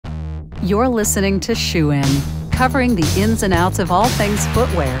You're listening to Shoe In, covering the ins and outs of all things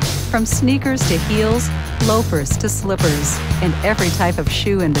footwear, from sneakers to heels, loafers to slippers, and every type of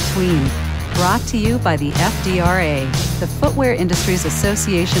shoe in between. Brought to you by the FDRA, the Footwear Industries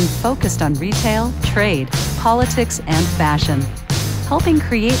Association focused on retail, trade, politics, and fashion, helping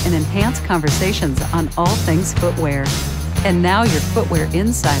create and enhance conversations on all things footwear. And now your footwear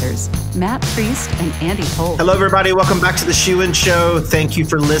insiders, Matt Priest and Andy Holt. Hello, everybody. Welcome back to the Shoe In Show. Thank you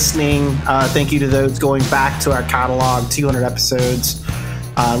for listening. Thank you to those going back to our catalog, 200 episodes,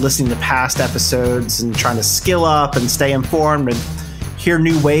 listening to past episodes and trying to skill up and stay informed and hear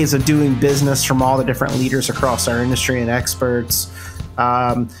new ways of doing business from all the different leaders across our industry and experts.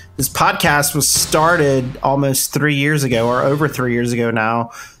 This podcast was started almost 3 years ago, or over 3 years ago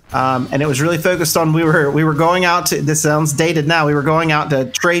now. And it was really focused on, we were going out to, this sounds dated now, we were going out to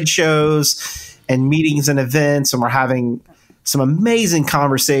trade shows and meetings and events, and we're having some amazing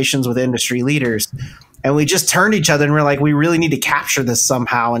conversations with industry leaders. And we just turned to each other and we're like, we really need to capture this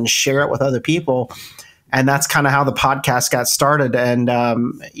somehow and share it with other people. And that's kind of how the podcast got started. And,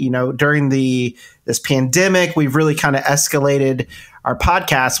 during this pandemic, we've really kind of escalated our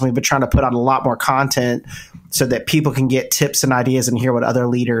podcast, and we've been trying to put out a lot more content so that people can get tips and ideas and hear what other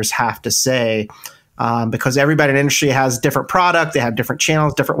leaders have to say. Because everybody in the industry has different product, they have different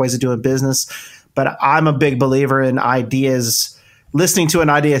channels, different ways of doing business. But I'm a big believer in ideas. Listening to an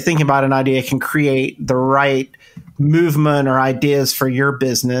idea, thinking about an idea can create the right movement or ideas for your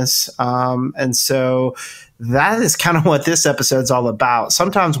business. And so that is kind of what this episode's all about.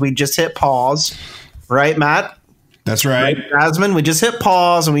 Sometimes we just hit pause, right, Matt? That's right. Jasmine, we just hit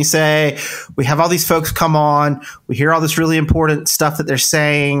pause and we say, we have all these folks come on, we hear all this really important stuff that they're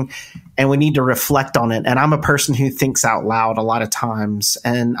saying, and we need to reflect on it. And I'm a person who thinks out loud a lot of times,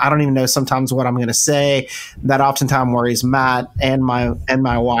 and I don't even know sometimes what I'm going to say. That oftentimes worries Matt and my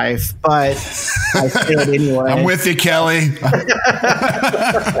wife, but I say it anyway. I'm with you, Kelly.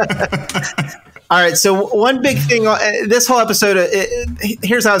 All right. So one big thing, this whole episode,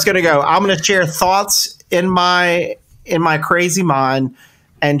 here's how it's going to go. I'm going to share thoughts in my crazy mind,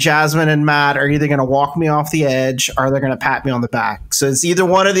 and Jasmine and Matt are either going to walk me off the edge or they're going to pat me on the back. So it's either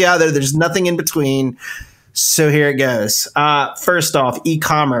one or the other. There's nothing in between. So here it goes. First off,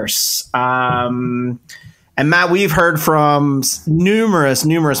 e-commerce. And Matt, we've heard from numerous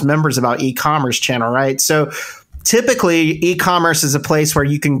members about e-commerce channel, right? So typically, e-commerce is a place where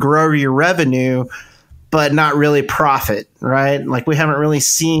you can grow your revenue, but not really profit, right? Like we haven't really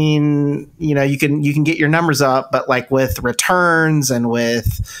seen, you can get your numbers up, but like with returns and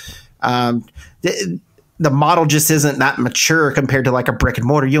with the model just isn't that mature compared to like a brick and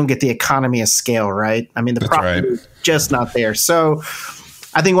mortar. You don't get the economy of scale, right? I mean, the profit is just not there. So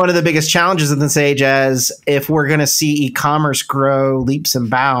I think one of the biggest challenges in this age is if we're going to see e-commerce grow leaps and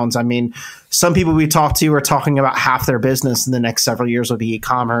bounds. I mean, some people we talk to are talking about half their business in the next several years will be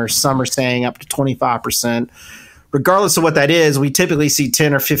e-commerce. Some are saying up to 25%. Regardless of what that is, we typically see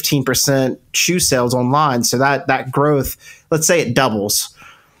 10 or 15% shoe sales online. So that growth, let's say it doubles.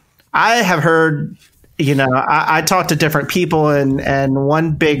 I have heard, I talk to different people, and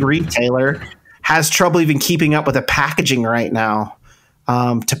one big retailer has trouble even keeping up with the packaging right now.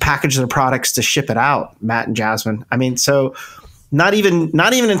 To package their products to ship it out, Matt and Jasmine. I mean, so not even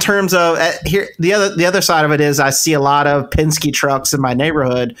in terms of here. The other side of it is I see a lot of Penske trucks in my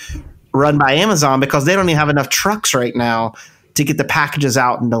neighborhood run by Amazon because they don't even have enough trucks right now to get the packages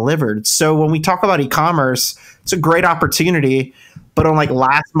out and delivered. So when we talk about e-commerce, it's a great opportunity, but on like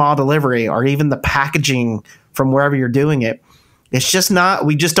last mile delivery or even the packaging from wherever you're doing it, it's just not,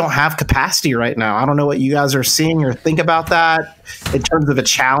 we just don't have capacity right now. I don't know what you guys are seeing or think about that in terms of a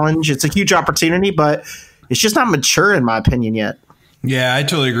challenge. It's a huge opportunity, but it's just not mature in my opinion yet. Yeah, I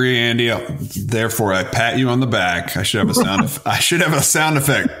totally agree, Andy. Therefore, I pat you on the back. I should have a sound. I should have a sound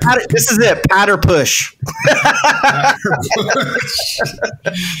effect. This is it. Pat or push.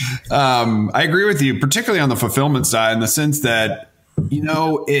 I agree with you, particularly on the fulfillment side, in the sense that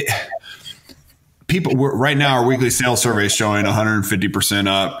people right now, our weekly sales survey is showing 150%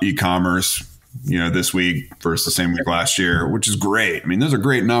 up e-commerce, this week versus the same week last year, which is great. I mean, those are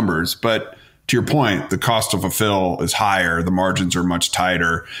great numbers, but to your point, the cost to fulfill is higher. The margins are much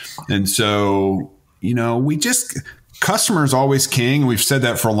tighter. And so, customer is always king. We've said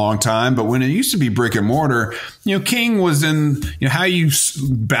that for a long time, but when it used to be brick and mortar, king was in, how you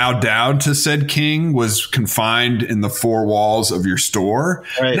bowed down to said king was confined in the four walls of your store.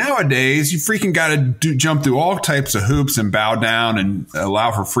 Right. Nowadays, you freaking got to jump through all types of hoops and bow down and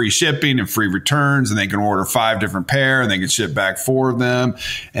allow for free shipping and free returns. And they can order 5 different pair and they can ship back 4 of them.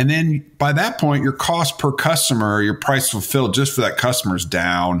 And then by that point, your cost per customer, your price fulfilled just for that customer is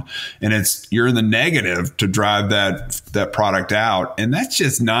down, and you're in the negative to drive that product out, and that's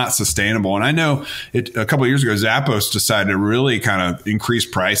just not sustainable. And I know a couple of years ago, Zappos decided to really kind of increase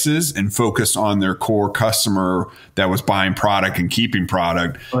prices and focus on their core customer that was buying product and keeping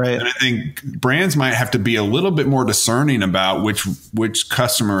product. Right. And I think brands might have to be a little bit more discerning about which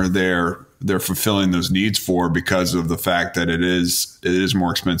customer they're fulfilling those needs for, because of the fact that it is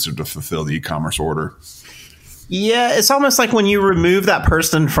more expensive to fulfill the e-commerce order. Yeah, it's almost like when you remove that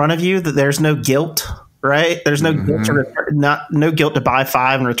person in front of you, that there's no guilt, right? There's no guilt to no guilt to buy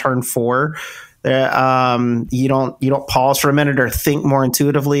 5 and return 4. You don't pause for a minute or think more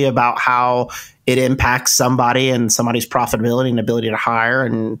intuitively about how it impacts somebody and somebody's profitability and ability to hire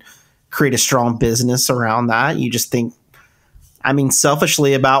and create a strong business around that. You just think,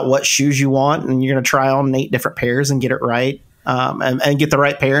 selfishly about what shoes you want, and you're going to try on 8 different pairs and get it right, and get the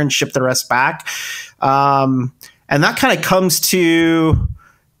right pair and ship the rest back. And that kind of comes to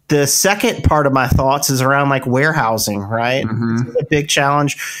the second part of my thoughts is around like warehousing, right? It's a big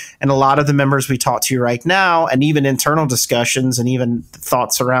challenge. And a lot of the members we talk to right now, and even internal discussions and even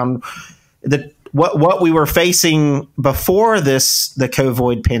thoughts around what we were facing before the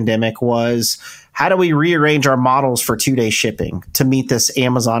COVID pandemic was, how do we rearrange our models for 2-day shipping to meet this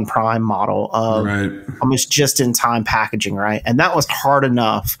Amazon Prime model of almost just-in-time packaging, right? And that was hard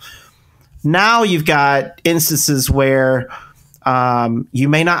enough. Now you've got instances where you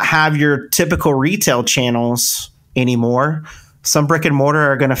may not have your typical retail channels anymore. Some brick and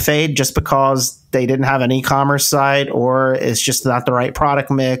mortar are going to fade just because they didn't have an e-commerce site, or it's just not the right product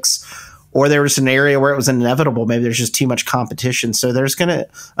mix, or there was an area where it was inevitable. Maybe there's just too much competition. So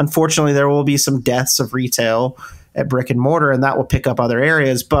unfortunately, there will be some deaths of retail at brick and mortar, and that will pick up other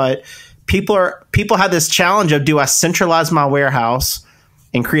areas. But people have this challenge of, do I centralize my warehouse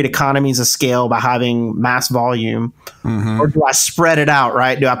and create economies of scale by having mass volume, or do I spread it out,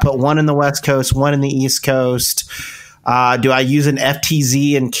 right? Do I put one in the West Coast, one in the East Coast? Do I use an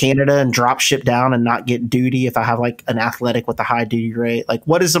FTZ in Canada and drop ship down and not get duty if I have like an athletic with a high duty rate? Like,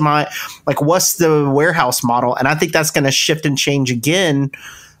 what's the warehouse model? And I think that's going to shift and change again,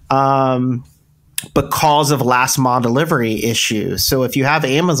 because of last mile delivery issues. So if you have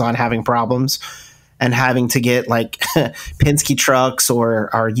Amazon having problems and having to get like Penske trucks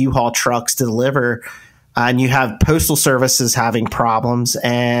or U-Haul trucks to deliver, and you have postal services having problems,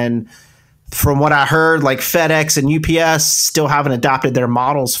 and from what I heard, like FedEx and UPS still haven't adopted their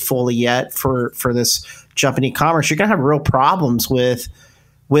models fully yet for this jump in e-commerce, you're going to have real problems with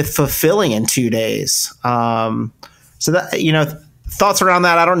fulfilling in 2 days. So that, thoughts around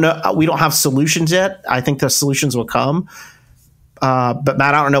that. I don't know. We don't have solutions yet. I think the solutions will come. But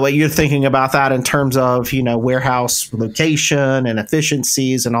Matt, I don't know what you're thinking about that in terms of, warehouse location and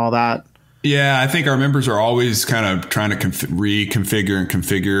efficiencies and all that. Yeah, I think our members are always kind of trying to reconfigure and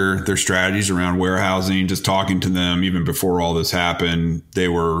configure their strategies around warehousing. Just talking to them, even before all this happened, they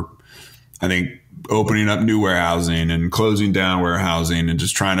were, I think, opening up new warehousing and closing down warehousing and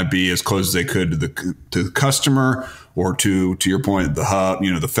just trying to be as close as they could to the customer, or to your point, the hub, the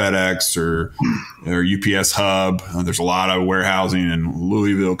FedEx or UPS hub. There's a lot of warehousing in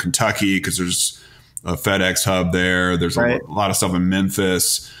Louisville, Kentucky, because there's a FedEx hub there. There's a lot of stuff in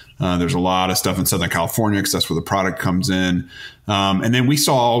Memphis. There's a lot of stuff in Southern California because that's where the product comes in. And then we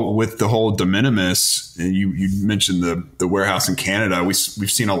saw with the whole de minimis, and you mentioned the warehouse in Canada, we've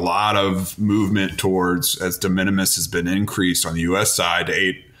seen a lot of movement towards, as de minimis has been increased on the U.S. side,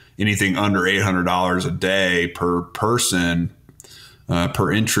 to anything under $800 a day per person,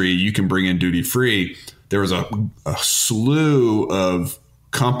 per entry, you can bring in duty free. There was a slew of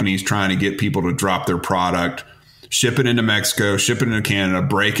companies trying to get people to drop their product, ship it into Mexico, ship it into Canada,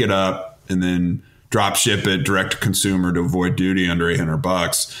 break it up, and then drop ship it direct to consumer to avoid duty under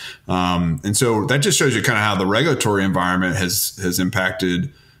 $800. And so that just shows you kind of how the regulatory environment has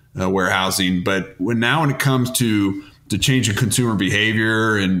impacted warehousing. But when it comes to changing consumer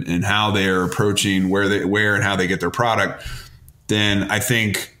behavior and how they are approaching where and how they get their product, then I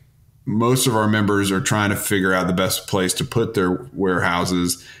think most of our members are trying to figure out the best place to put their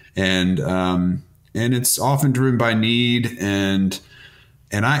warehouses, and it's often driven by need. And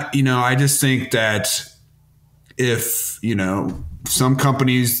I just think that if, some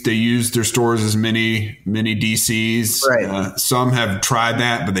companies, they use their stores as mini DCs. Right. Some have tried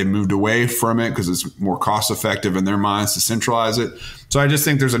that, but they moved away from it because it's more cost effective in their minds to centralize it. So I just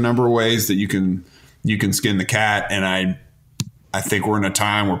think there's a number of ways that you can skin the cat. And I think we're in a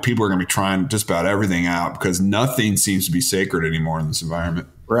time where people are going to be trying just about everything out, because nothing seems to be sacred anymore in this environment.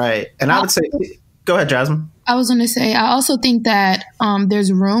 Right. And I would say, go ahead, Jasmine. I was going to say, I also think that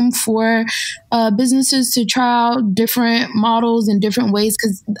there's room for businesses to try out different models in different ways,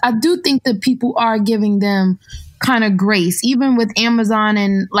 because I do think that people are giving them kind of grace, even with Amazon.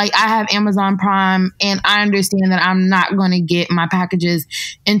 And like, I have Amazon Prime, and I understand that I'm not going to get my packages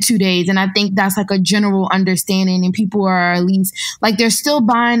in 2 days. And I think that's like a general understanding, and people are at least like, they're still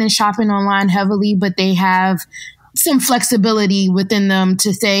buying and shopping online heavily, but they have some flexibility within them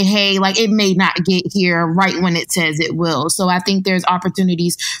to say, hey, like, it may not get here right when it says it will. So I think there's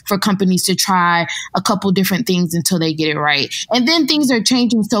opportunities for companies to try a couple different things until they get it right. And then things are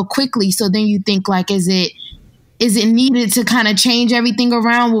changing so quickly. So then you think, like, is it needed to kind of change everything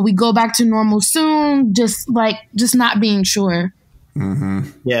around? Will we go back to normal soon? Just not being sure. Mm-hmm.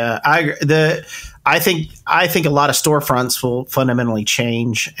 Yeah, I think a lot of storefronts will fundamentally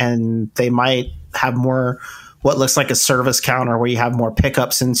change, and they might have more what looks like a service counter where you have more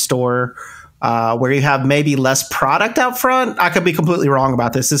pickups in store, where you have maybe less product out front. I could be completely wrong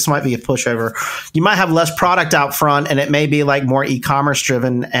about this. This might be a pushover. You might have less product out front, and it may be like more e-commerce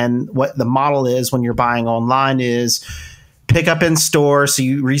driven. And what the model is when you're buying online is pick up in store. So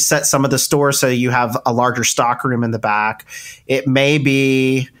you reset some of the store so you have a larger stock room in the back. It may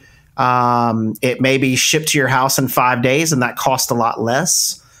be shipped to your house in 5 days, and that costs a lot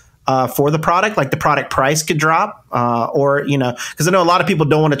less for the product. Like, the product price could drop, or, because I know a lot of people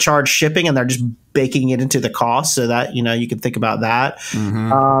don't want to charge shipping, and they're just baking it into the cost, so that, you can think about that.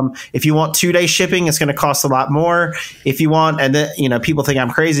 Mm-hmm. If you want 2 day shipping, it's going to cost a lot more. If you want, and then, people think I'm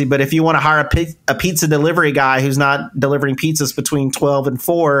crazy, but if you want to hire a pizza delivery guy who's not delivering pizzas between 12 and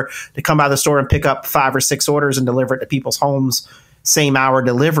 4 to come by the store and pick up 5 or 6 orders and deliver it to people's homes, same hour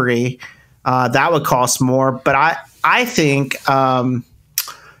delivery, that would cost more. But I think,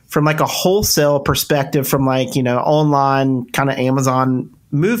 from like a wholesale perspective, from like, online kind of Amazon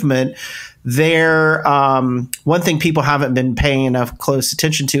movement, one thing people haven't been paying enough close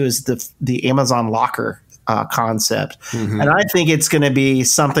attention to is the Amazon locker concept. Mm-hmm. And I think it's going to be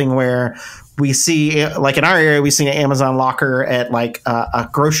something where we see, like in our area, we see an Amazon locker at like a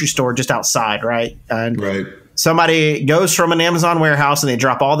grocery store just outside, right? And right. Somebody goes from an Amazon warehouse and they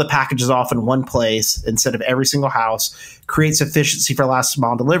drop all the packages off in one place instead of every single house, creates efficiency for last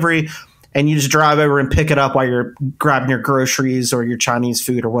mile delivery. And you just drive over and pick it up while you're grabbing your groceries or your Chinese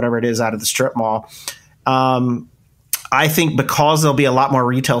food or whatever it is out of the strip mall. I think because there'll be a lot more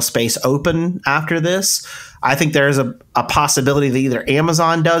retail space open after this, I think there's a possibility that either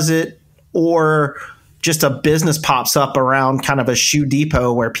Amazon does it or just a business pops up around kind of a shoe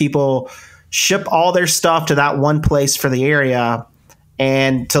depot where people ship all their stuff to that one place for the area,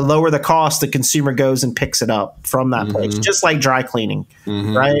 and to lower the cost, the consumer goes and picks it up from that mm-hmm. place, just like dry cleaning,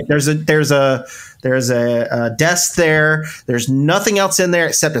 mm-hmm. right? There's a desk there. There's nothing else in there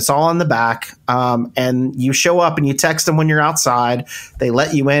except it's all in the back. And you show up and you text them when you're outside. They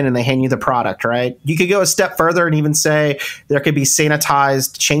let you in and they hand you the product, right? You could go a step further and even say there could be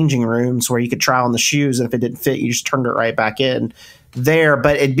sanitized changing rooms where you could try on the shoes, and if it didn't fit, you just turned it right back in there.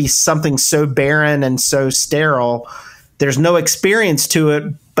 But it'd be something so barren and so sterile. There's no experience to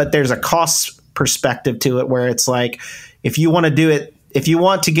it, but there's a cost perspective to it where it's like, if you want to do it, if you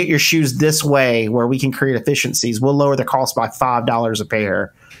want to get your shoes this way where we can create efficiencies, we'll lower the cost by $5 a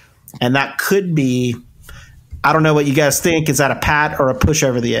pair. And that could be, I don't know what you guys think. Is that a pat or a push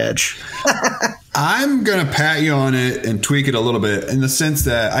over the edge? I'm going to pat you on it and tweak it a little bit, in the sense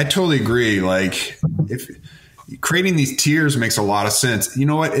that I totally agree. Like, if creating these tiers makes a lot of sense. You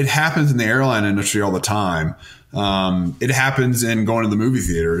know what? It happens in the airline industry all the time. It happens in going to the movie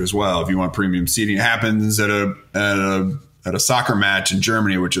theater as well. If you want premium seating, it happens at a soccer match in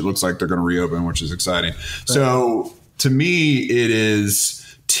Germany, which it looks like they're going to reopen, which is exciting. Right. So to me, it is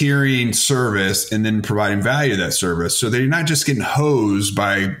tiering service and then providing value to that service, so that you're not just getting hosed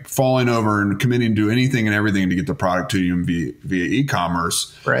by falling over and committing to anything and everything to get the product to you via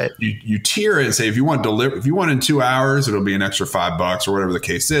e-commerce. Right. You tier it and say, if you want in 2 hours, it'll be an extra $5 or whatever the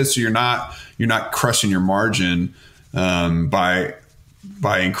case is. So you're not crushing your margin by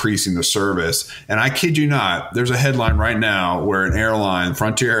increasing the service. And I kid you not, there's a headline right now where an airline,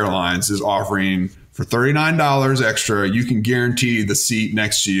 Frontier Airlines, is offering, for $39 extra, you can guarantee the seat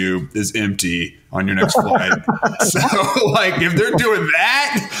next to you is empty on your next flight. So, like, if they're doing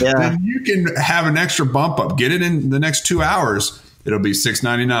that, then you can have an extra bump up. Get it in the next 2 hours. It'll be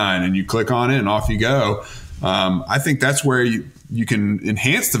 $6.99, and you click on it, and off you go. I think that's where you can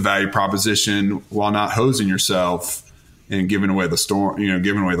enhance the value proposition while not hosing yourself and giving away the store,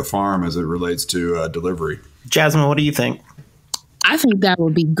 giving away the farm as it relates to delivery. Jasmine, what do you think? I think that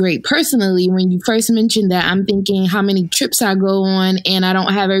would be great. Personally, when you first mentioned that, I'm thinking how many trips I go on and I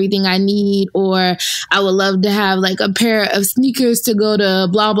don't have everything I need, or I would love to have like a pair of sneakers to go to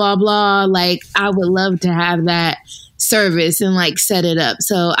blah, blah, blah. Like, I would love to have that service and like set it up.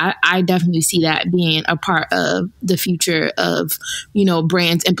 So I definitely see that being a part of the future of,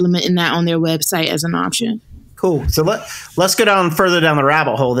 brands implementing that on their website as an option. Cool. So let's go down further down the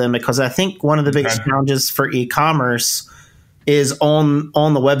rabbit hole then, because I think one of the biggest challenges for e-commerce is on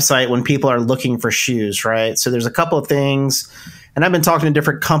the website when people are looking for shoes, right? So there's a couple of things, and I've been talking to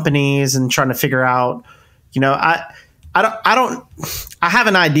different companies and trying to figure out, I have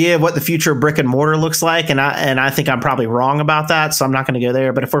an idea of what the future of brick and mortar looks like, and I think I'm probably wrong about that, so I'm not going to go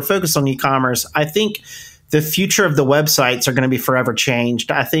there. But if we're focused on e-commerce, I think the future of the websites are going to be forever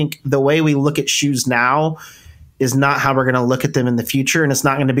changed. I think the way we look at shoes now is not how we're going to look at them in the future, and it's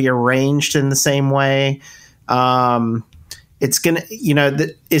not going to be arranged in the same way. It's going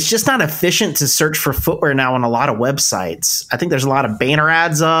to, it's just not efficient to search for footwear now on a lot of websites. I think there's a lot of banner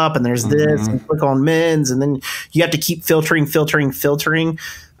ads up, and there's this, and click on men's, and then you have to keep filtering. So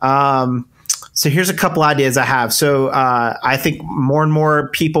here's a couple ideas I have. So I think more and more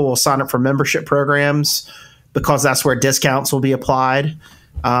people will sign up for membership programs because that's where discounts will be applied.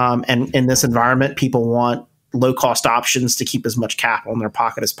 And in this environment, people want low cost options to keep as much capital in their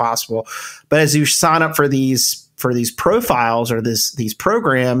pocket as possible. But as you sign up for these profiles or these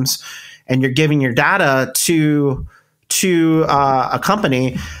programs, and you're giving your data to a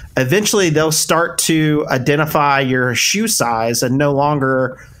company, eventually they'll start to identify your shoe size, and no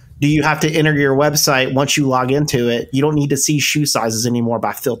longer do you have to enter your website once you log into it. You don't need to see shoe sizes anymore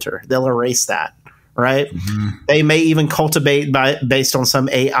by filter. They'll erase that. Right. Mm-hmm. They may even cultivate based on some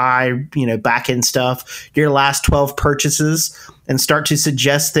AI, back end stuff, your last 12 purchases, and start to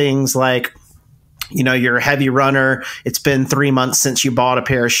suggest things like, you're a heavy runner. It's been 3 months since you bought a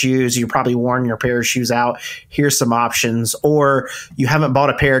pair of shoes. You probably worn your pair of shoes out. Here's some options. Or you haven't bought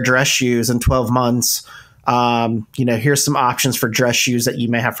a pair of dress shoes in 12 months. Here's some options for dress shoes that you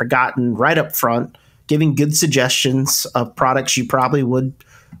may have forgotten right up front, giving good suggestions of products you probably would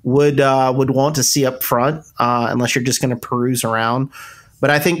want to see up front, unless you're just going to peruse around. But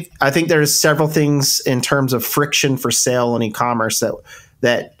I think there's several things in terms of friction for sale in e-commerce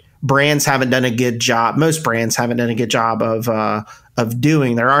that brands haven't done a good job. Most brands haven't done a good job of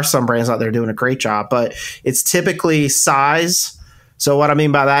doing. There are some brands out there doing a great job, but it's typically size. So what I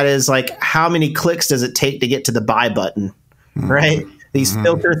mean by that is, like, how many clicks does it take to get to the buy button, right? These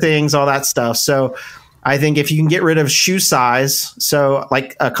filter things, all that stuff. So I think if you can get rid of shoe size, so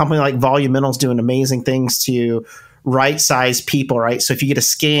like a company like Volumental's doing amazing things to right size people, right? So if you get a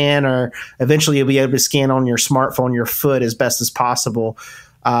scan, or eventually you'll be able to scan on your smartphone your foot as best as possible.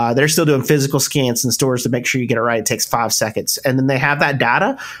 They're still doing physical scans in stores to make sure you get it right. It takes 5 seconds. And then they have that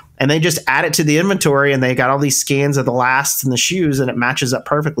data, and they just add it to the inventory, and they got all these scans of the lasts and the shoes, and it matches up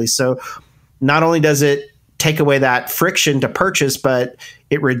perfectly. So not only does it take away that friction to purchase, but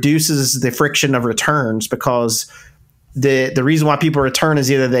it reduces the friction of returns, because the reason why people return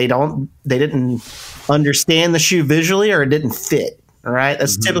is either they didn't understand the shoe visually, or it didn't fit. All right.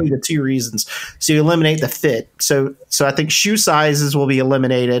 That's typically the two reasons. So you eliminate the fit. So I think shoe sizes will be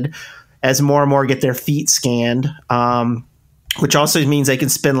eliminated as more and more get their feet scanned, which also means they can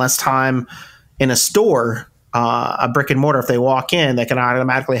spend less time in a store, a brick and mortar. If they walk in, they can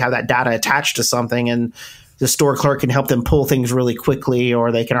automatically have that data attached to something, and the store clerk can help them pull things really quickly,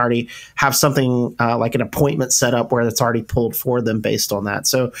 or they can already have something like an appointment set up where it's already pulled for them based on that.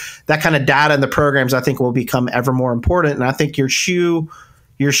 So that kind of data in the programs, I think, will become ever more important. And I think your shoe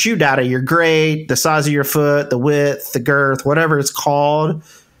data, your grade, the size of your foot, the width, the girth, whatever it's called,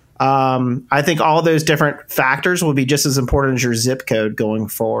 I think all those different factors will be just as important as your zip code going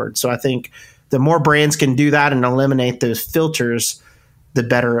forward. So I think the more brands can do that and eliminate those filters, the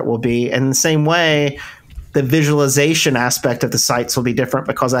better it will be. And in the same way, the visualization aspect of the sites will be different,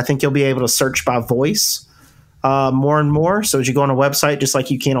 because I think you'll be able to search by voice more and more. So as you go on a website, just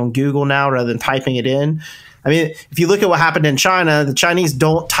like you can on Google now, rather than typing it in. I mean, if you look at what happened in China, the Chinese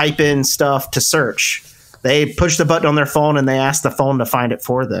don't type in stuff to search. They push the button on their phone and they ask the phone to find it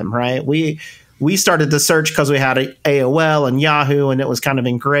for them, right? We started the search because we had AOL and Yahoo, and it was kind of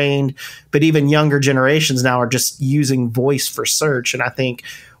ingrained. But even younger generations now are just using voice for search. And I think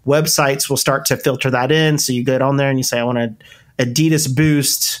websites will start to filter that in. So you get on there and you say, I want an Adidas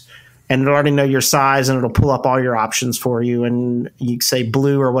Boost, and it'll already know your size, and it'll pull up all your options for you. And you say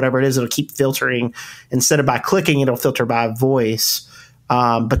blue or whatever it is, it'll keep filtering. Instead of by clicking, it'll filter by voice.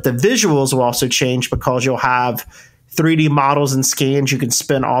 But the visuals will also change, because you'll have 3D models and scans you can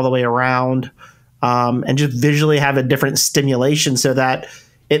spin all the way around. and just visually have a different stimulation so that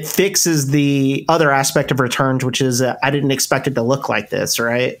it fixes the other aspect of returns, which is I didn't expect it to look like this,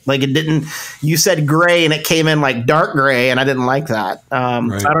 right? Like it didn't, you said gray and it came in like dark gray and I didn't like that.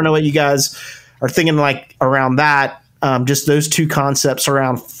 Right. So I don't know what you guys are thinking like around that. Just those two concepts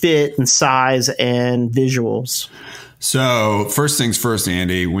around fit and size and visuals. So first things first,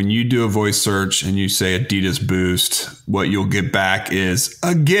 Andy, when you do a voice search and you say Adidas Boost, what you'll get back is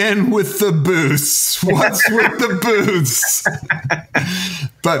again with the boosts. What's with the boosts?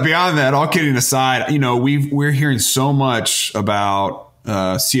 But beyond that, all kidding aside, we're hearing so much about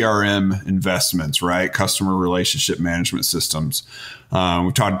CRM investments, right? Customer relationship management systems.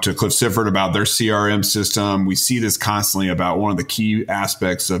 We talked to Cliff Sifford about their CRM system. We see this constantly about one of the key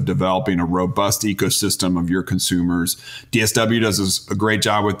aspects of developing a robust ecosystem of your consumers. DSW does a great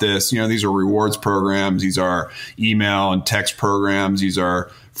job with this. These are rewards programs. These are email and text programs. These are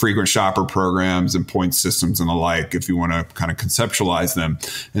frequent shopper programs and point systems and the like, if you want to kind of conceptualize them.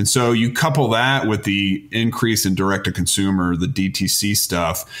 And so you couple that with the increase in direct to consumer, the DTC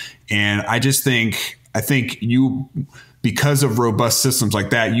stuff. And I think because of robust systems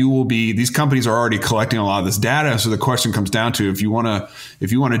like that, these companies are already collecting a lot of this data. So the question comes down to, if you want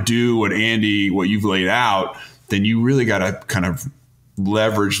to do what you've laid out, then you really got to kind of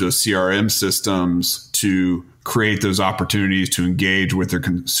leverage those CRM systems to create those opportunities to engage with their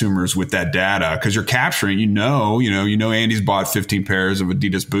consumers with that data, because you're capturing, Andy's bought 15 pairs of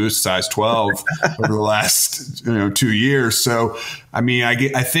Adidas Boost size 12 over the last 2 years. So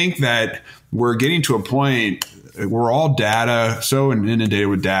I think that we're getting to a point. We're all so inundated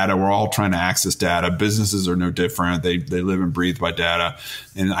with data. We're all trying to access data. Businesses are no different. They live and breathe by data.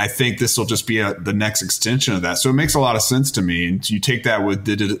 And I think this will just be the next extension of that. So it makes a lot of sense to me. And you take that with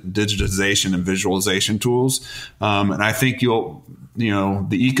digitization and visualization tools. And I think the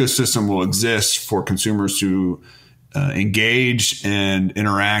ecosystem will exist for consumers to engage and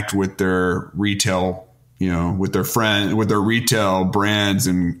interact with their retail, with their retail brands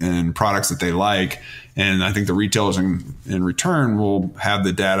and products that they like. And I think the retailers in return will have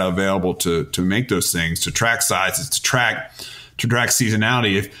the data available to make those things, to track sizes, to track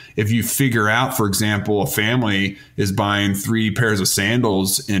seasonality. If you figure out, for example, a family is buying 3 pairs of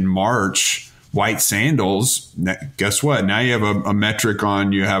sandals in March, white sandals, guess what? Now you have a metric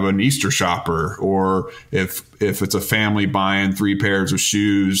on, you have an Easter shopper. Or if it's a family buying 3 pairs of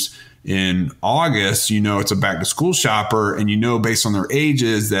shoes in August, it's a back to school shopper, and based on their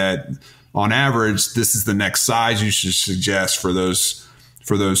ages that on average, this is the next size you should suggest for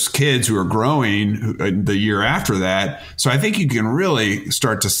those kids who are growing the year after that. So I think you can really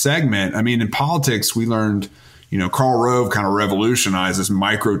start to segment. In politics, we learned, Karl Rove kind of revolutionized this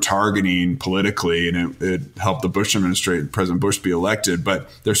micro-targeting politically, and it helped the Bush administration, President Bush, be elected. But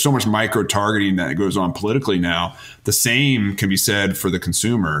there's so much micro-targeting that goes on politically now. The same can be said for the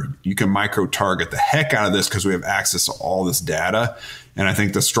consumer. You can micro-target the heck out of this because we have access to all this data. And I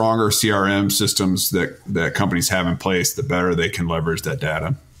think the stronger CRM systems that companies have in place, the better they can leverage that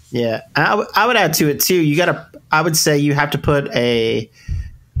data. Yeah, I would add to it too. I would say you have to put a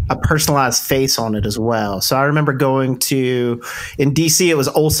personalized face on it as well. So I remember going to, in DC, it was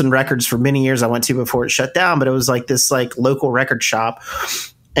Olsen Records for many years I went to before it shut down, but it was like this local record shop.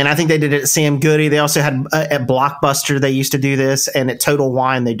 And I think they did it at Sam Goody. They also had at Blockbuster, they used to do this, and at Total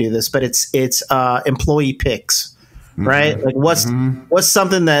Wine they do this, but it's employee picks. Right? Like what's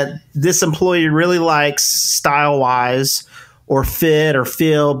something that this employee really likes style wise or fit or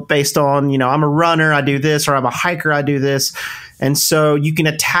feel based on, I'm a runner, I do this, or I'm a hiker, I do this. And so you can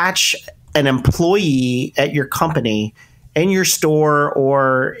attach an employee at your company, in your store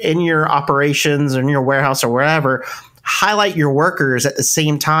or in your operations or in your warehouse or wherever, highlight your workers at the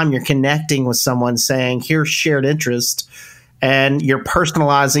same time you're connecting with someone saying, here's shared interest, and you're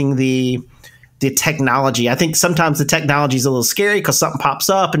personalizing the technology. I think sometimes the technology is a little scary because something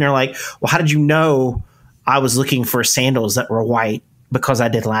pops up and you're like, well, how did you know I was looking for sandals that were white because I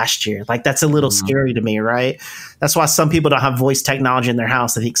did last year? Like, that's a little scary to me, right? That's why some people don't have voice technology in their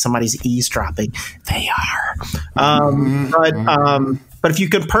house. They think somebody's eavesdropping. They are. But if you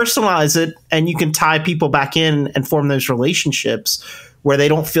can personalize it and you can tie people back in and form those relationships where they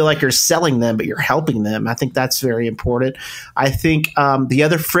don't feel like you're selling them, but you're helping them, I think that's very important. I think the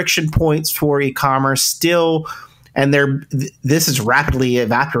other friction points for e-commerce still, and this is rapidly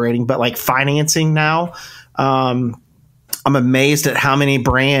evaporating, but like financing now, I'm amazed at how many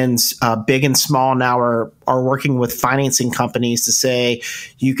brands, big and small, now are working with financing companies to say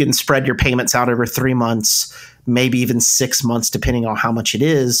you can spread your payments out over 3 months, maybe even 6 months, depending on how much it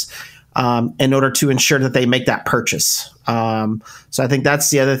is. in order to ensure that they make that purchase. So I think that's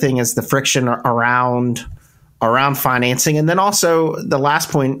the other thing, is the friction around financing. And then also the last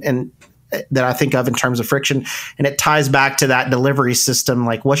point that I think of in terms of friction, and it ties back to that delivery system.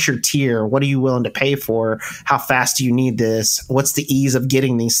 Like, what's your tier? What are you willing to pay for? How fast do you need this? What's the ease of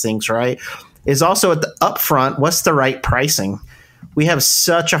getting these things, right? Is also at the upfront, what's the right pricing? We have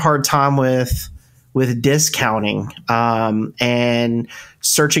such a hard time with discounting and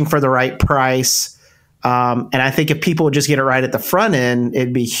searching for the right price. And I think if people would just get it right at the front end,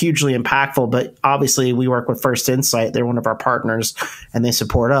 it'd be hugely impactful. But obviously, we work with First Insight. They're one of our partners, and they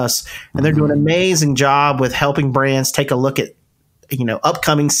support us. And they're doing an amazing job with helping brands take a look at,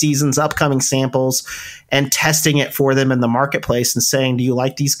 upcoming seasons, upcoming samples, and testing it for them in the marketplace and saying, do you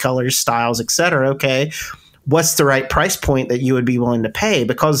like these colors, styles, et cetera? Okay. What's the right price point that you would be willing to pay?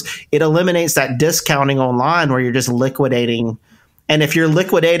 Because it eliminates that discounting online where you're just liquidating. And if you're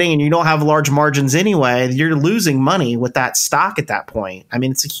liquidating and you don't have large margins anyway, you're losing money with that stock at that point. I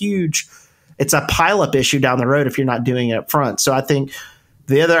mean, it's a pileup issue down the road if you're not doing it up front. So I think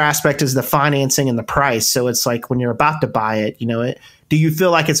the other aspect is the financing and the price. So it's like when you're about to buy it, do you feel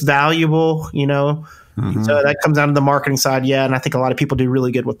like it's valuable? So that comes down to the marketing side. Yeah. And I think a lot of people do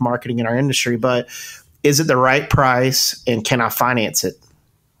really good with marketing in our industry, but is it the right price, and can I finance it?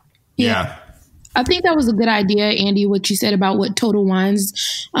 Yeah. I think that was a good idea, Andy, what you said about what Total Wines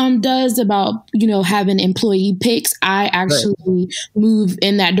does about, having employee picks. I actually move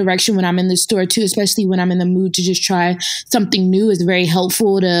in that direction when I'm in the store too, especially when I'm in the mood to just try something new. It's very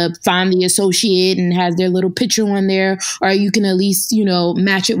helpful to find the associate and has their little picture on there, or you can at least,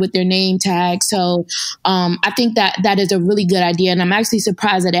 match it with their name tag. So I think that is a really good idea. And I'm actually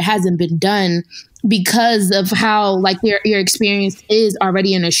surprised that it hasn't been done, because of how your experience is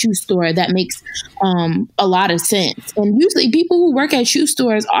already in a shoe store. That makes a lot of sense. And usually people who work at shoe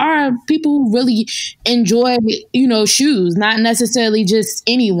stores are people who really enjoy, shoes, not necessarily just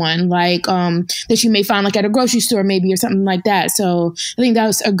anyone that you may find at a grocery store maybe or something like that. So I think that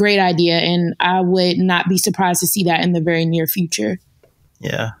was a great idea, and I would not be surprised to see that in the very near future.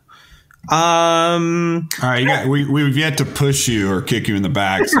 Yeah. All right, we've yet to push you or kick you in the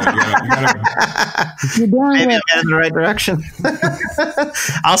back, so you're maybe I'm in the right direction.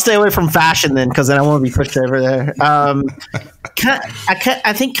 I'll stay away from fashion then, because then I won't be pushed over there. I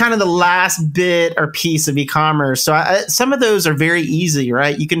think kind of the last bit or piece of e-commerce. So some of those are very easy,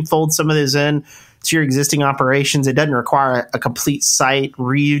 right? You can fold some of those in to your existing operations. It doesn't require a complete site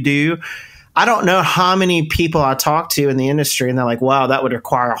redo. I don't know how many people I talk to in the industry, and they're like, wow, that would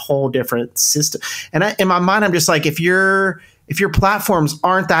require a whole different system. And in my mind, I'm just like, if your platforms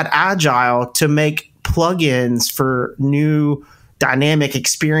aren't that agile to make plugins for new dynamic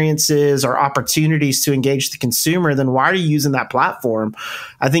experiences or opportunities to engage the consumer, then why are you using that platform?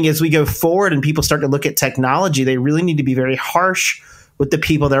 I think as we go forward and people start to look at technology, they really need to be very harsh with the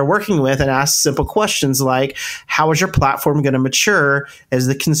people they're working with and ask simple questions like, how is your platform going to mature as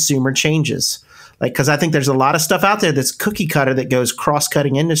the consumer changes? Because I think there's a lot of stuff out there that's cookie cutter that goes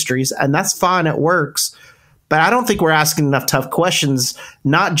cross-cutting industries, and that's fine, it works. But I don't think we're asking enough tough questions,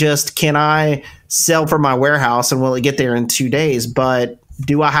 not just can I sell from my warehouse and will it get there in 2 days, but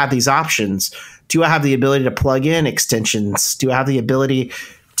do I have these options? Do I have the ability to plug in extensions? Do I have the ability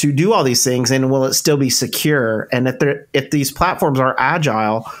to do all these things, and will it still be secure? And if these platforms are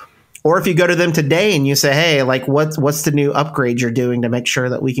agile, or if you go to them today and you say, hey, what's the new upgrade you're doing to make sure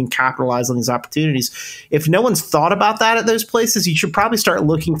that we can capitalize on these opportunities? If no one's thought about that at those places, you should probably start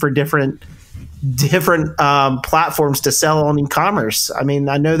looking for different platforms to sell on e-commerce. I mean,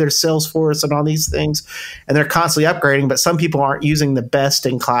 I know there's Salesforce and all these things, and they're constantly upgrading, but some people aren't using the best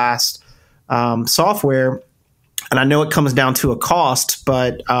in class software. And I know it comes down to a cost,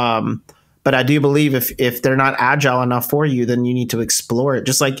 but I do believe if they're not agile enough for you, then you need to explore it.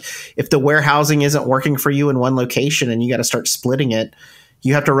 Just like if the warehousing isn't working for you in one location and you got to start splitting it,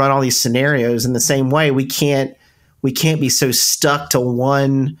 you have to run all these scenarios. In the same way, we can't be so stuck to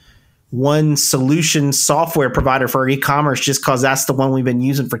one solution software provider for e-commerce just because that's the one we've been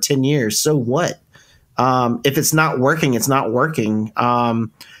using for 10 years. So what? If it's not working, it's not working.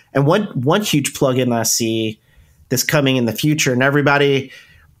 And one huge plugin I see that's coming in the future, and everybody,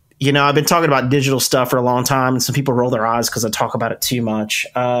 I've been talking about digital stuff for a long time, and some people roll their eyes because I talk about it too much.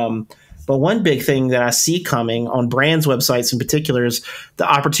 But one big thing that I see coming on brands' websites in particular is the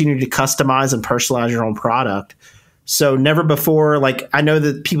opportunity to customize and personalize your own product. So never before, I know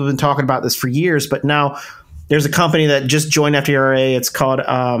that people have been talking about this for years, but now there's a company that just joined FDRA. It's called,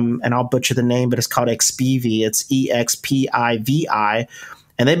 and I'll butcher the name, but it's called XPIVI. It's EXPIVI.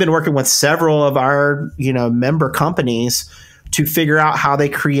 And they've been working with several of our, member companies to figure out how they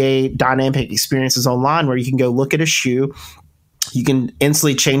create dynamic experiences online where you can go look at a shoe. You can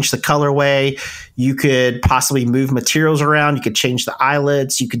instantly change the colorway. You could possibly move materials around. You could change the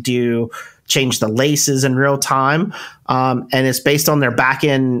eyelets. You could change the laces in real time. And it's based on their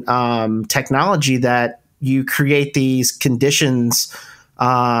back-end technology that you create these conditions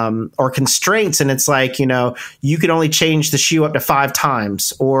or constraints. And it's like, you can only change the shoe up to 5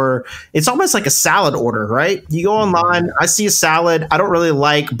 times, or it's almost like a salad order, right? You go online, I see a salad. I don't really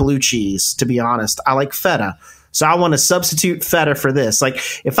like blue cheese, to be honest. I like feta. So I want to substitute feta for this. Like,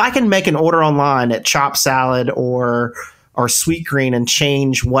 if I can make an order online at Chopped Salad or Sweet Green and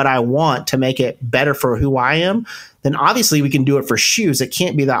change what I want to make it better for who I am, then obviously we can do it for shoes. It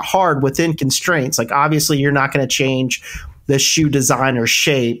can't be that hard within constraints. Like, obviously you're not going to change the shoe design or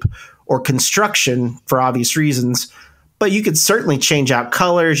shape or construction for obvious reasons, but you could certainly change out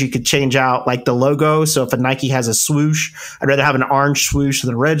colors. You could change out like the logo. So if a Nike has a swoosh, I'd rather have an orange swoosh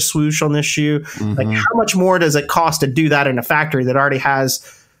than a red swoosh on this shoe. Mm-hmm. Like, how much more does it cost to do that in a factory that already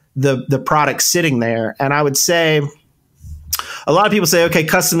has the product sitting there? And I would say, a lot of people say, okay,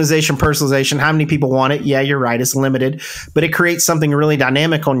 customization, personalization, how many people want it? Yeah, you're right. It's limited, but it creates something really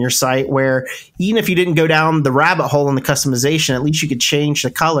dynamic on your site where even if you didn't go down the rabbit hole in the customization, at least you could change the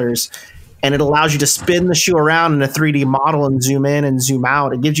colors, and it allows you to spin the shoe around in a 3D model and zoom in and zoom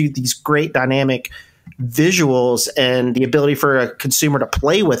out. It gives you these great dynamic visuals, and the ability for a consumer to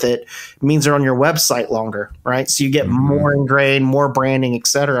play with it means they're on your website longer, right? So you get more ingrained, more branding,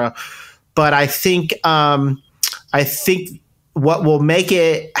 etc. But I think what will make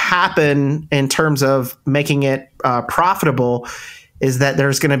it happen in terms of making it profitable is that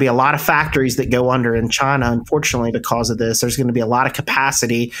there's going to be a lot of factories that go under in China, unfortunately, because of this. There's going to be a lot of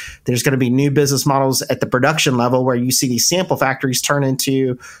capacity. There's going to be new business models at the production level where you see these sample factories turn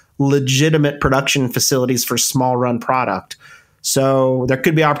into legitimate production facilities for small run product. So there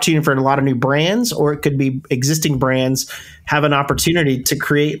could be opportunity for a lot of new brands, or it could be existing brands have an opportunity to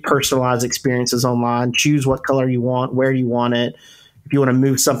create personalized experiences online, choose what color you want, where you want it, if you want to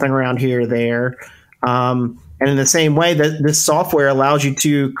move something around here or there. And in the same way that this software allows you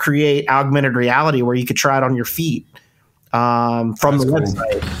to create augmented reality where you could try it on your feet from the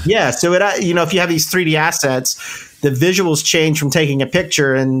website. Yeah. So if you have these 3D assets, the visuals change from taking a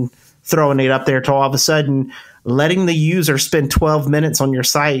picture and throwing it up there to all of a sudden letting the user spend 12 minutes on your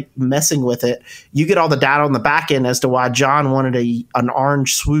site messing with it. You get all the data on the back end as to why John wanted an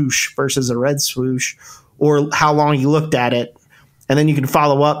orange swoosh versus a red swoosh, or how long you looked at it. And then you can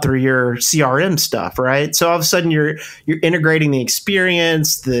follow up through your CRM stuff, right? So all of a sudden you're integrating the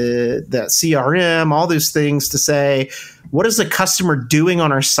experience, the CRM, all those things to say, what is the customer doing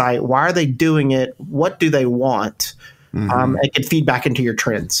on our site? Why are they doing it? What do they want? It can feed back into your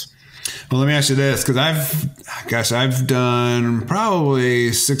trends. Well, let me ask you this, because I've done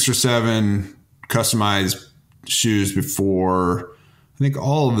probably 6 or 7 customized shoes before. I think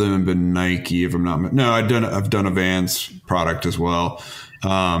all of them have been Nike, if I'm not. No, I've done a Vans product as well,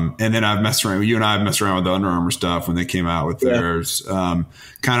 and then I've messed around. You and I have messed around with the Under Armour stuff when they came out with theirs. Kind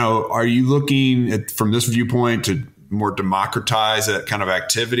of, are you looking at from this viewpoint to more democratize that kind of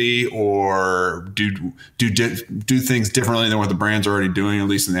activity, or do things differently than what the brand's already doing, at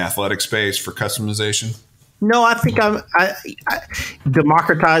least in the athletic space for customization? No, I think I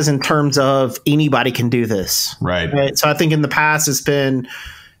democratize in terms of anybody can do this. Right. So I think in the past it's been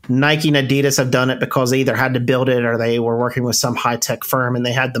Nike and Adidas have done it because they either had to build it or they were working with some high-tech firm and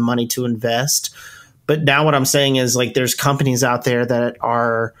they had the money to invest. But now what I'm saying is, like, there's companies out there that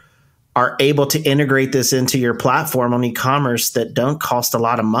are able to integrate this into your platform on e-commerce that don't cost a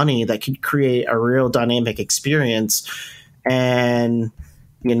lot of money, that could create a real dynamic experience. And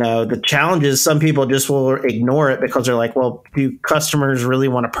the challenge is some people just will ignore it because they're like, well, do customers really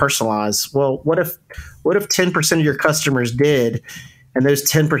want to personalize? Well, what if 10% of your customers did, and those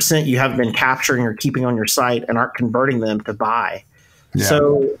 10% you haven't been capturing or keeping on your site and aren't converting them to buy? Yeah.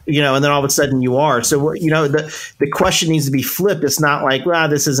 So, and then all of a sudden you are. So, the question needs to be flipped. It's not like, well,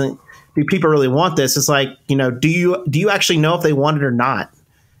 this isn't, do people really want this? It's like, do you actually know if they want it or not?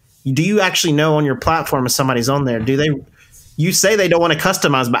 Do you actually know on your platform if somebody's on there? You say they don't want to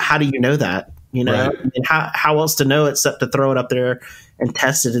customize, but how do you know that? Right. And how else to know except to throw it up there and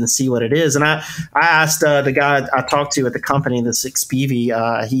test it and see what it is? And I asked the guy I talked to at the company, this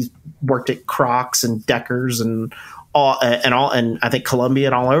Xpevi, he worked at Crocs and Deckers and I think Columbia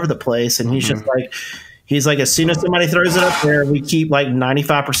and all over the place. And he's just like, as soon as somebody throws it up there, we keep like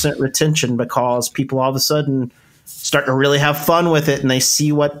 95% retention because people all of a sudden start to really have fun with it and they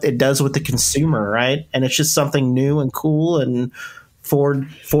see what it does with the consumer, right? And it's just something new and cool and forward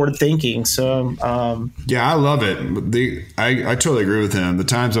thinking. So yeah, I love it. I totally agree with him. The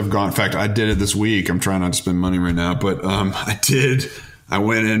times I've gone, in fact, I did it this week. I'm trying not to spend money right now, but I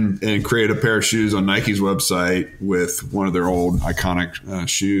went in and created a pair of shoes on Nike's website with one of their old iconic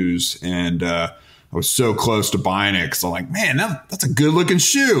shoes, and I was so close to buying it because I'm like, man, that's a good looking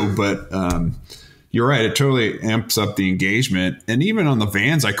shoe. But you're right, it totally amps up the engagement. And even on the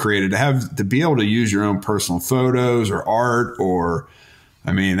Vans I created, to be able to use your own personal photos or art, or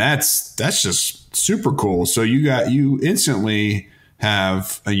I mean, that's just super cool. So you instantly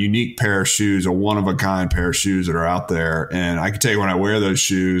have a unique pair of shoes, a one of a kind pair of shoes that are out there. And I can tell you, when I wear those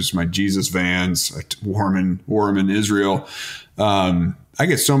shoes, my Jesus Vans, I wore them in Israel. I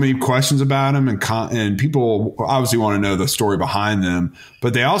get so many questions about them, and people obviously want to know the story behind them,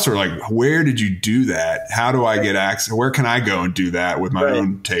 but they also are like, where did you do that? How do I get access? Where can I go and do that with my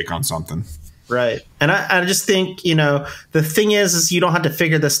own take on something? Right. And I just think, the thing is you don't have to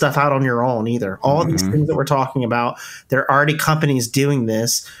figure this stuff out on your own either. All these things that we're talking about, there are already companies doing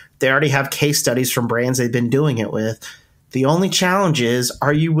this. They already have case studies from brands they've been doing it with. The only challenge is,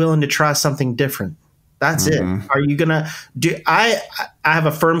 are you willing to try something different? That's it. Are you going to do? I have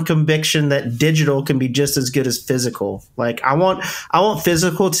a firm conviction that digital can be just as good as physical. Like I want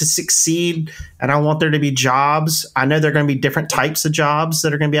physical to succeed, and I want there to be jobs. I know there are going to be different types of jobs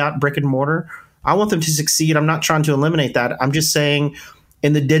that are going to be out brick and mortar. I want them to succeed. I'm not trying to eliminate that. I'm just saying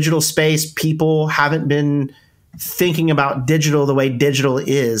in the digital space, people haven't been thinking about digital the way digital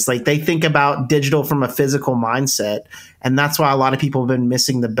is. Like they think about digital from a physical mindset. And that's why a lot of people have been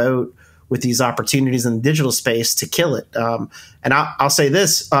missing the boat with these opportunities in the digital space to kill it. And I'll say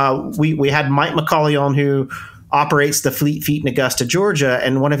this, we had Mike McCauley on, who operates the Fleet Feet in Augusta, Georgia.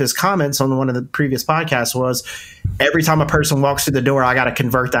 And one of his comments on one of the previous podcasts was, every time a person walks through the door, I got to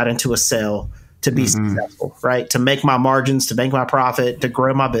convert that into a sale to be successful, right? To make my margins, to make my profit, to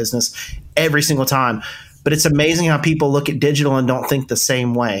grow my business every single time. But it's amazing how people look at digital and don't think the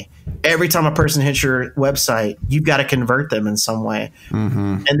same way. Every time a person hits your website, you've got to convert them in some way.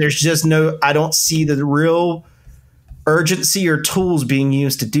 And there's just I don't see the real urgency or tools being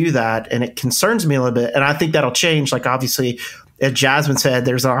used to do that. And it concerns me a little bit. And I think that'll change. Like obviously, as Jasmine said,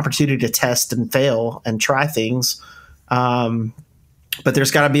 there's an opportunity to test and fail and try things. But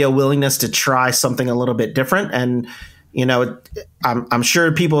there's got to be a willingness to try something a little bit different. And, I'm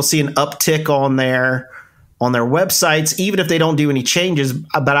sure people see an uptick on their websites, even if they don't do any changes.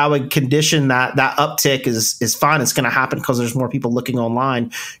 But I would condition that uptick is fine. It's going to happen because there's more people looking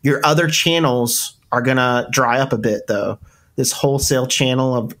online. Your other channels are going to dry up a bit, though. This wholesale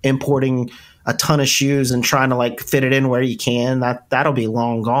channel of importing a ton of shoes and trying to fit it in where you can, that'll be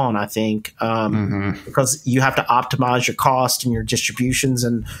long gone, I think, because you have to optimize your cost and your distributions.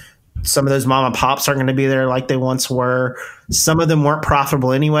 And some of those mom and pops aren't going to be there like they once were. Some of them weren't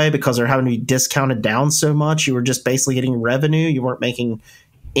profitable anyway because they're having to be discounted down so much. You were just basically getting revenue. You weren't making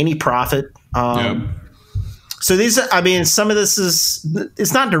any profit. So some of this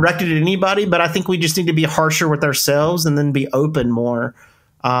it's not directed at anybody, but I think we just need to be harsher with ourselves and then be open more.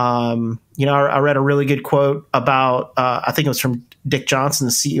 I read a really good quote about, I think it was from Dick Johnson,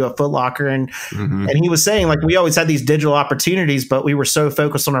 the CEO of Foot Locker. And he was saying, we always had these digital opportunities, but we were so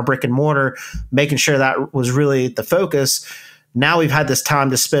focused on our brick and mortar, making sure that was really the focus. Now we've had this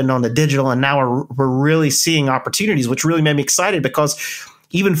time to spend on the digital, and now we're really seeing opportunities, which really made me excited, because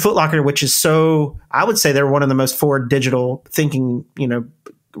even Foot Locker, which is I would say they're one of the most forward digital thinking,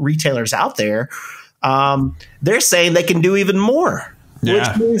 retailers out there. They're saying they can do even more.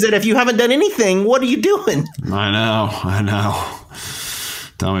 Yeah. Which means that if you haven't done anything, what are you doing? I know.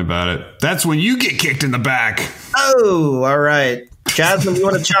 Tell me about it. That's when you get kicked in the back. Oh, all right. Jasmine, you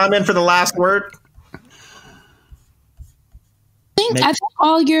want to chime in for the last word? I think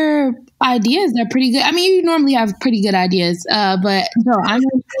all your ideas are pretty good. I mean, you normally have pretty good ideas, but no, I'm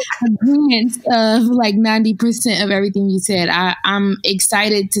in agreement of 90% of everything you said. I'm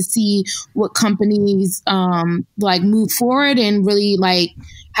excited to see what companies move forward and really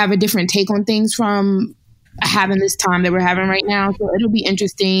have a different take on things from having this time that we're having right now. So it'll be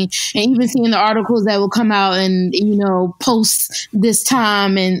interesting. And even seeing the articles that will come out and, post this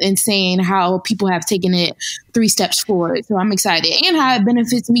time and saying how people have taken it 3 steps forward. So I'm excited, and how it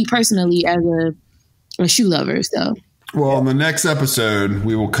benefits me personally as a shoe lover. So. Well, in the next episode,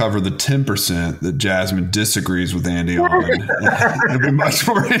 we will cover the 10% that Jasmine disagrees with Andy on. It'll be much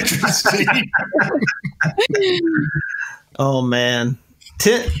more interesting. Oh, man.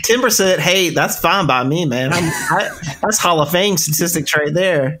 10% hate, that's fine by me, man. That's Hall of Fame statistics right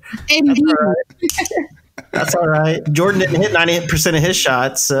there. That's all right. Jordan didn't hit 98% of his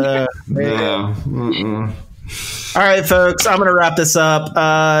shots. No. All right, folks, I'm going to wrap this up.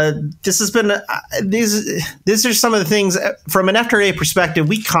 This has been these are some of the things from an FDRA perspective.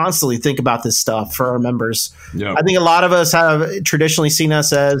 We constantly think about this stuff for our members. Yep. I think a lot of us have traditionally seen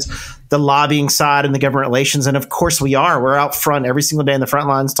us as the lobbying side and the government relations, and of course we are. We're out front every single day in the front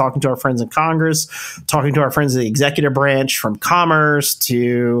lines, talking to our friends in Congress, talking to our friends in the executive branch, from Commerce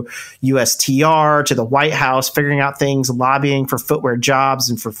to USTR to the White House, figuring out things, lobbying for footwear jobs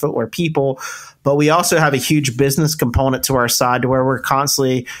and for footwear people. But we also have a huge business component to our side, to where we're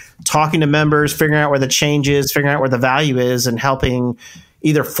constantly talking to members, figuring out where the change is, figuring out where the value is, and helping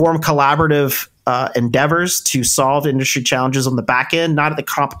either form collaborative endeavors to solve industry challenges on the back end, not at the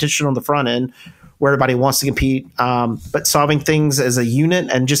competition on the front end where everybody wants to compete, but solving things as a unit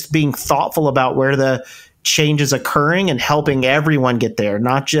and just being thoughtful about where the change is occurring and helping everyone get there,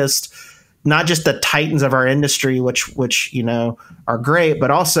 not just the titans of our industry, which are great,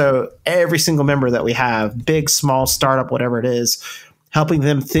 but also every single member that we have, big, small, startup, whatever it is, helping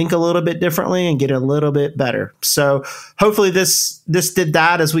them think a little bit differently and get a little bit better. So hopefully this did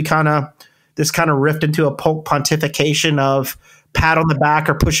that, as we kind of riffed into a pontification of pat on the back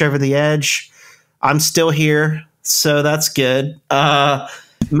or push over the edge. I'm still here, so that's good.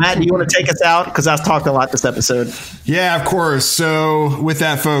 Matt, do you want to take us out? Because I've talked a lot this episode. Yeah, of course. So with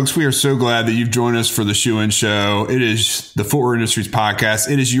that, folks, we are so glad that you've joined us for the Shoe In Show. It is the Footwear Industries podcast.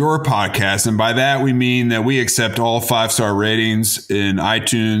 It is your podcast. And by that, we mean that we accept all 5-star ratings in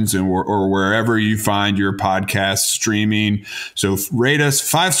iTunes or wherever you find your podcast streaming. So rate us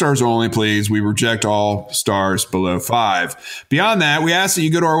 5 stars only, please. We reject all stars below 5. Beyond that, we ask that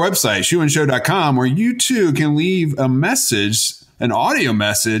you go to our website, shoeinshow.com, where you too can leave a message, an audio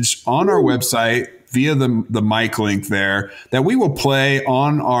message on our website via the mic link there that we will play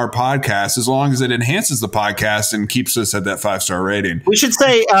on our podcast, as long as it enhances the podcast and keeps us at that 5-star rating. We should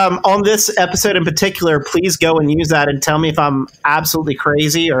say on this episode in particular, please go and use that and tell me if I'm absolutely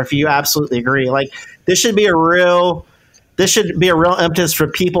crazy or if you absolutely agree. Like, this should be a real impetus for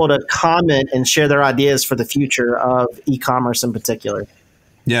people to comment and share their ideas for the future of e-commerce in particular.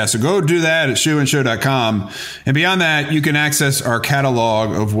 Yeah, so go do that at shoeinshow.com. And beyond that, you can access our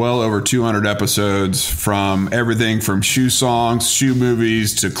catalog of well over 200 episodes, from everything from shoe songs, shoe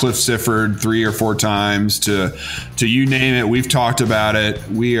movies, to Cliff Sifford 3 or 4 times, to you name it, we've talked about it.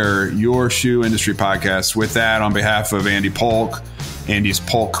 We are your shoe industry podcast. With that, on behalf of Andy's Polk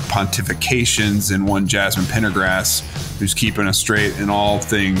Pontifications, and one Jasmine Pendergrass, who's keeping us straight in all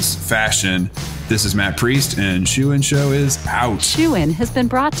things fashion, this is Matt Priest, and Shoe In Show is out. Shoe In has been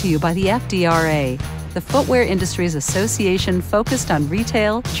brought to you by the FDRA, the Footwear Industries Association focused on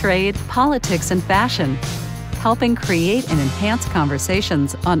retail, trade, politics, and fashion, helping create and enhance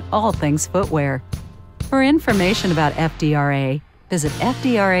conversations on all things footwear. For information about FDRA, visit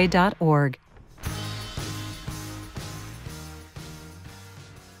fdra.org.